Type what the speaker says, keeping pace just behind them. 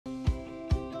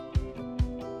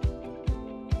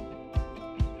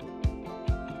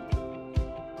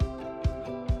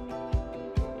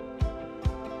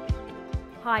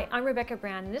Hi, I'm Rebecca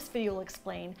Brand, and this video will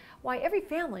explain why every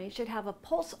family should have a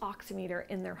pulse oximeter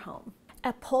in their home.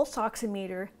 A pulse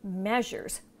oximeter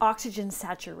measures oxygen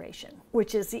saturation,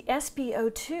 which is the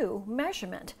SpO2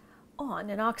 measurement on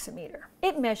an oximeter.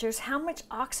 It measures how much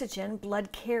oxygen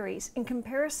blood carries in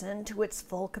comparison to its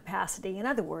full capacity. In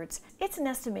other words, it's an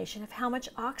estimation of how much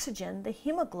oxygen the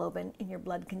hemoglobin in your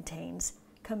blood contains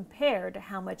compared to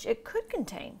how much it could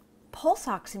contain. Pulse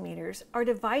oximeters are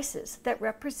devices that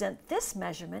represent this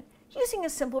measurement using a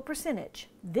simple percentage.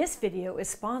 This video is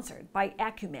sponsored by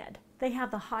Accumed. They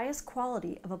have the highest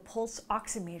quality of a pulse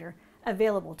oximeter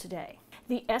available today.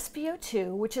 The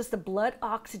SpO2, which is the blood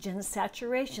oxygen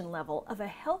saturation level of a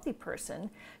healthy person,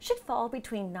 should fall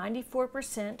between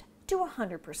 94% to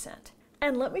 100%.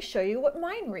 And let me show you what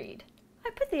mine read. I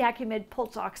put the Accumed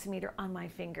pulse oximeter on my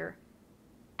finger,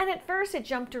 and at first it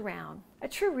jumped around. A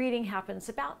true reading happens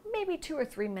about maybe 2 or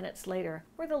 3 minutes later,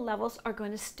 where the levels are going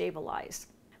to stabilize.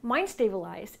 Mine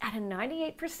stabilized at a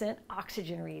 98%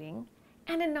 oxygen reading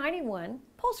and a 91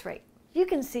 pulse rate. You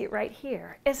can see it right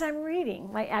here as I'm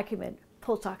reading my Accumed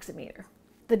pulse oximeter.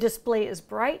 The display is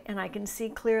bright and I can see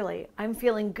clearly. I'm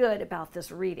feeling good about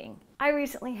this reading. I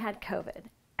recently had COVID.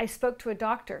 I spoke to a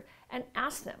doctor and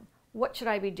asked them, what should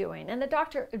I be doing? And the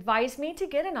doctor advised me to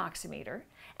get an oximeter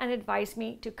and advised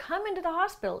me to come into the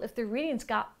hospital if the readings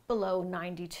got below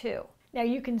 92. Now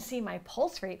you can see my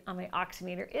pulse rate on my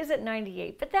oximeter is at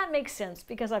 98, but that makes sense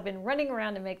because I've been running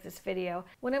around to make this video.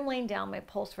 When I'm laying down, my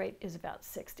pulse rate is about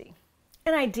 60.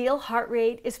 An ideal heart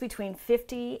rate is between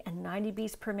 50 and 90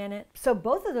 beats per minute. So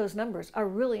both of those numbers are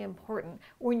really important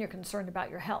when you're concerned about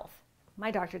your health. My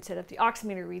doctor said if the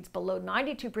oximeter reads below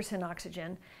 92%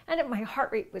 oxygen and if my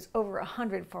heart rate was over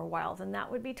 100 for a while, then that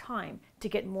would be time to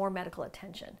get more medical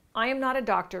attention. I am not a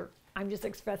doctor. I'm just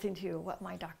expressing to you what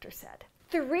my doctor said.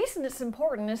 The reason it's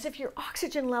important is if your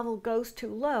oxygen level goes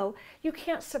too low, you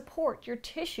can't support your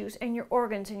tissues and your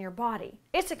organs in your body.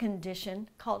 It's a condition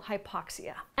called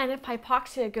hypoxia. And if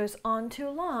hypoxia goes on too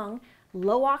long,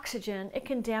 low oxygen, it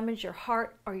can damage your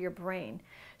heart or your brain.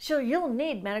 So you'll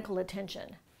need medical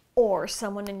attention. Or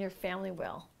someone in your family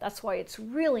will. That's why it's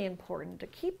really important to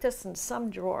keep this in some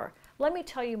drawer. Let me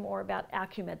tell you more about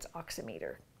Accumed's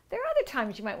oximeter. There are other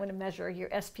times you might want to measure your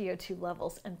SpO2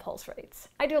 levels and pulse rates.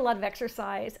 I do a lot of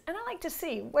exercise and I like to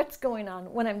see what's going on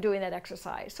when I'm doing that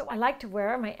exercise. So I like to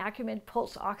wear my Accumed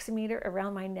pulse oximeter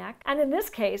around my neck. And in this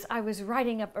case, I was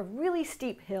riding up a really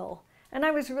steep hill and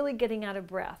I was really getting out of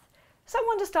breath. So I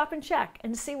wanted to stop and check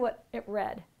and see what it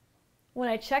read. When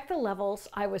I checked the levels,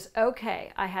 I was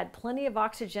okay. I had plenty of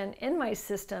oxygen in my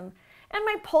system and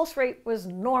my pulse rate was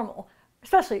normal,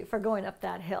 especially for going up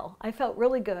that hill. I felt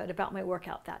really good about my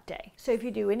workout that day. So if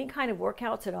you do any kind of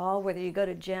workouts at all, whether you go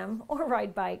to gym or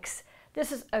ride bikes,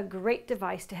 this is a great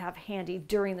device to have handy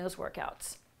during those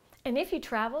workouts. And if you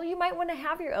travel, you might want to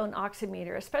have your own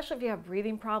oximeter, especially if you have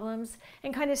breathing problems,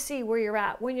 and kind of see where you're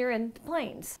at when you're in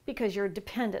planes, because you're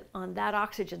dependent on that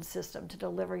oxygen system to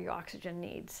deliver your oxygen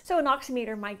needs. So an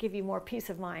oximeter might give you more peace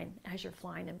of mind as you're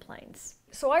flying in planes.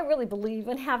 So I really believe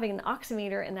in having an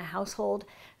oximeter in the household,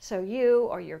 so you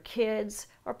or your kids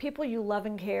or people you love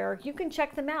and care, you can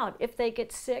check them out if they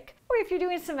get sick or if you're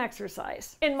doing some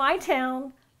exercise. In my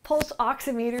town, pulse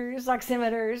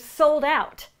oximeters sold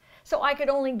out. So I could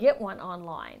only get one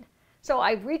online. So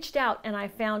I reached out and I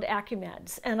found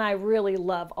Accumed's and I really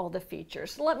love all the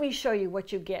features. Let me show you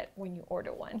what you get when you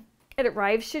order one. It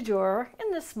arrives to your door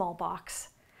in this small box.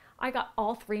 I got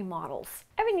all 3 models.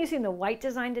 I've been using the white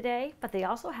design today, but they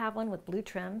also have one with blue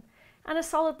trim and a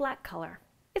solid black color.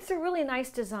 It's a really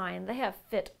nice design. They have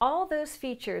fit all those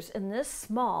features in this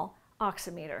small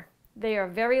oximeter. They are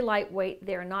very lightweight.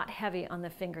 They are not heavy on the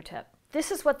fingertip.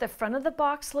 This is what the front of the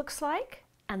box looks like.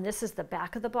 And this is the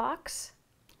back of the box.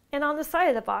 And on the side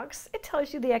of the box, it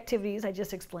tells you the activities I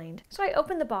just explained. So I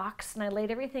opened the box and I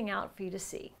laid everything out for you to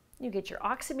see. You get your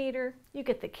oximeter, you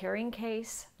get the carrying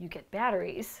case, you get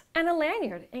batteries, and a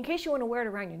lanyard in case you want to wear it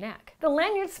around your neck. The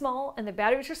lanyard's small and the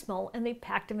batteries are small and they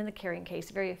packed them in the carrying case.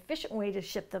 A very efficient way to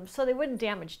ship them so they wouldn't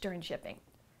damage during shipping.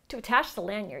 To attach the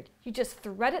lanyard, you just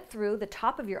thread it through the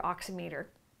top of your oximeter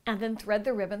and then thread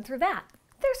the ribbon through that.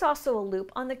 There's also a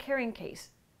loop on the carrying case,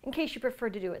 in case you prefer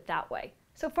to do it that way.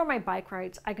 So for my bike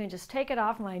rides, I can just take it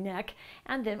off my neck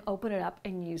and then open it up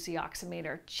and use the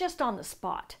oximeter just on the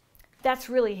spot. That's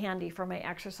really handy for my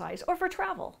exercise or for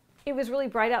travel. It was really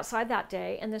bright outside that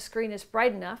day and the screen is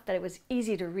bright enough that it was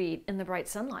easy to read in the bright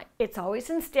sunlight. It's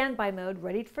always in standby mode,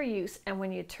 ready for use, and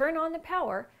when you turn on the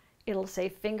power, it'll say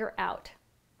finger out.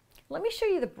 Let me show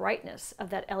you the brightness of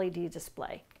that LED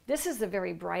display. This is the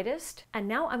very brightest, and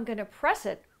now I'm going to press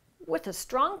it with a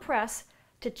strong press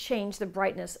to change the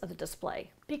brightness of the display.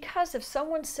 Because if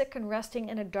someone's sick and resting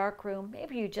in a dark room,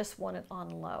 maybe you just want it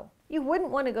on low. You wouldn't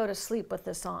want to go to sleep with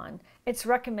this on. It's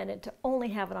recommended to only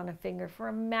have it on a finger for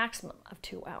a maximum of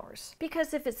 2 hours.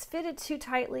 Because if it's fitted too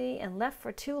tightly and left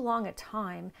for too long a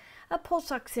time, a pulse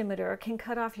oximeter can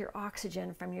cut off your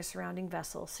oxygen from your surrounding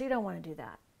vessels, so you don't want to do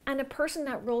that. And a person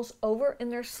that rolls over in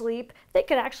their sleep, they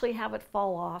could actually have it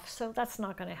fall off, so that's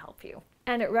not going to help you.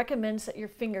 And it recommends that your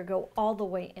finger go all the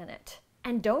way in it.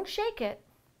 And don't shake it.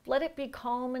 Let it be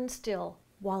calm and still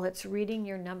while it's reading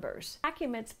your numbers.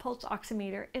 Accumed's pulse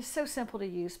oximeter is so simple to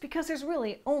use because there's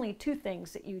really only 2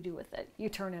 things that you do with it. You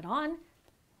turn it on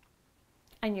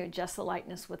and you adjust the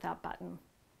lightness with that button.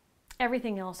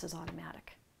 Everything else is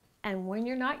automatic. And when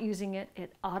you're not using it,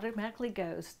 it automatically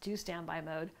goes to standby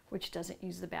mode, which doesn't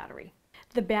use the battery.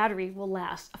 The battery will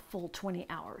last a full 20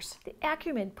 hours. The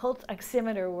Accumed pulse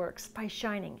oximeter works by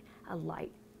shining a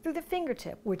light through the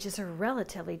fingertip, which is a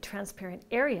relatively transparent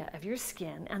area of your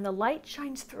skin, and the light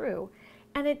shines through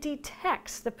and it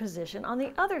detects the position on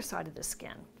the other side of the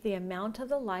skin. The amount of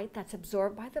the light that's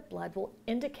absorbed by the blood will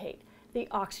indicate the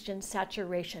oxygen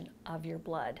saturation of your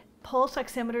blood. Pulse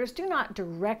oximeters do not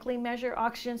directly measure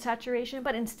oxygen saturation,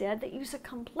 but instead they use a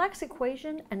complex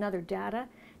equation and other data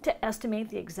to estimate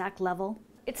the exact level.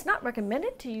 It's not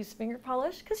recommended to use finger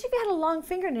polish because if you had a long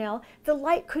fingernail, the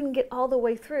light couldn't get all the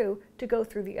way through to go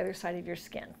through the other side of your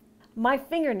skin. My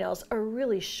fingernails are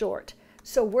really short,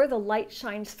 so where the light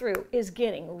shines through is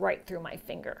getting right through my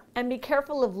finger. And be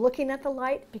careful of looking at the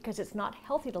light because it's not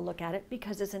healthy to look at it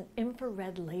because it's an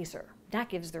infrared laser. That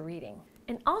gives the reading.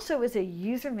 And also is a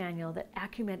user manual that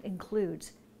Accumed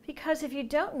includes, because if you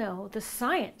don't know the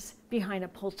science behind a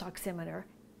pulse oximeter,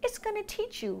 it's going to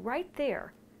teach you right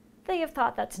there. They have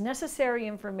thought that's necessary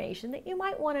information that you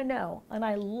might want to know, and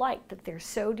I like that they're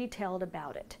so detailed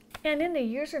about it. And in the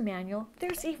user manual,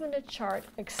 there's even a chart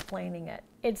explaining it.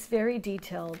 It's very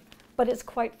detailed, but it's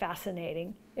quite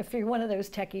fascinating. If you're one of those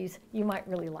techies, you might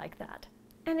really like that.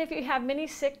 And if you have many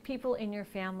sick people in your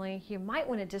family, you might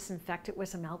want to disinfect it with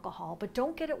some alcohol, but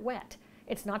don't get it wet.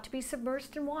 It's not to be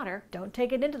submerged in water. Don't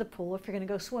take it into the pool if you're going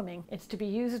to go swimming. It's to be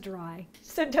used dry.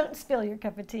 So don't spill your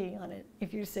cup of tea on it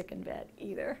if you're sick in bed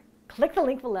either. Click the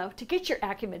link below to get your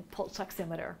Accumed pulse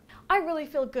oximeter. I really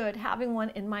feel good having one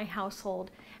in my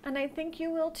household, and I think you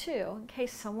will too, in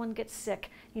case someone gets sick.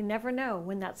 You never know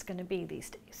when that's going to be these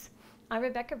days. I'm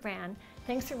Rebecca Brand.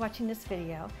 Thanks for watching this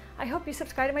video. I hope you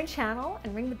subscribe to my channel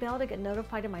and ring the bell to get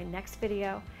notified of my next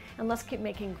video. And let's keep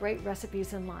making great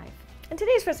recipes in life. And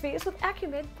today's recipe is with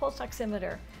Accumed pulse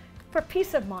oximeter for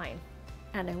peace of mind.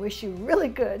 And I wish you really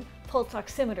good pulse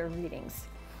oximeter readings.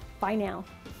 Bye now.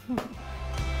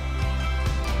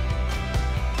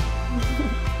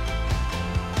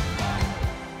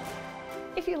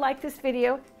 If you like this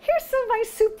video, here's some of my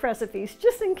soup recipes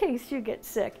just in case you get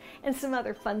sick, and some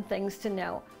other fun things to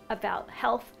know about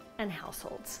health and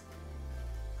households.